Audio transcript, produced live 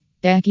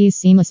Becky'S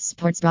Seamless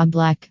Sports Bra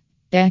Black.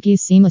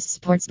 Becky'S Seamless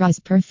Sports Bra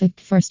is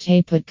perfect for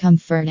stay put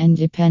comfort and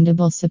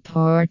dependable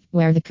support.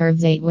 Wear the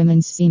Curves 8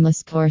 Women's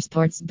Seamless Core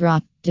Sports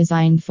Bra.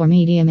 Designed for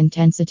medium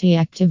intensity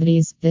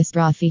activities, this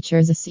bra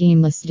features a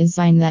seamless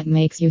design that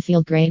makes you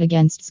feel great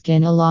against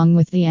skin, along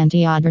with the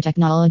anti-odor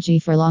technology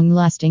for long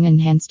lasting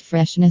enhanced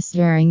freshness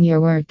during your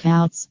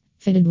workouts.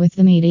 Fitted with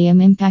the medium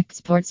impact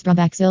sports bra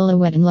back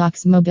silhouette and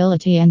locks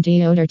mobility,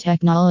 anti-odor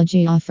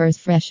technology offers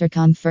fresher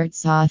comfort.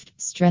 Soft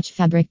stretch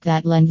fabric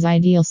that lends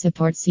ideal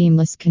support.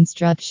 Seamless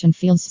construction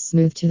feels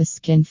smooth to the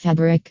skin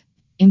fabric.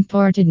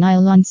 Imported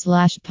nylon /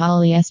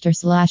 polyester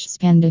 /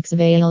 spandex,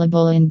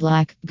 available in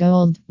black,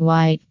 gold,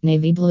 white,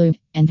 navy blue,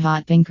 and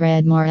hot pink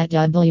red. More at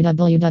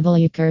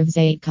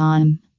www.curves8.com.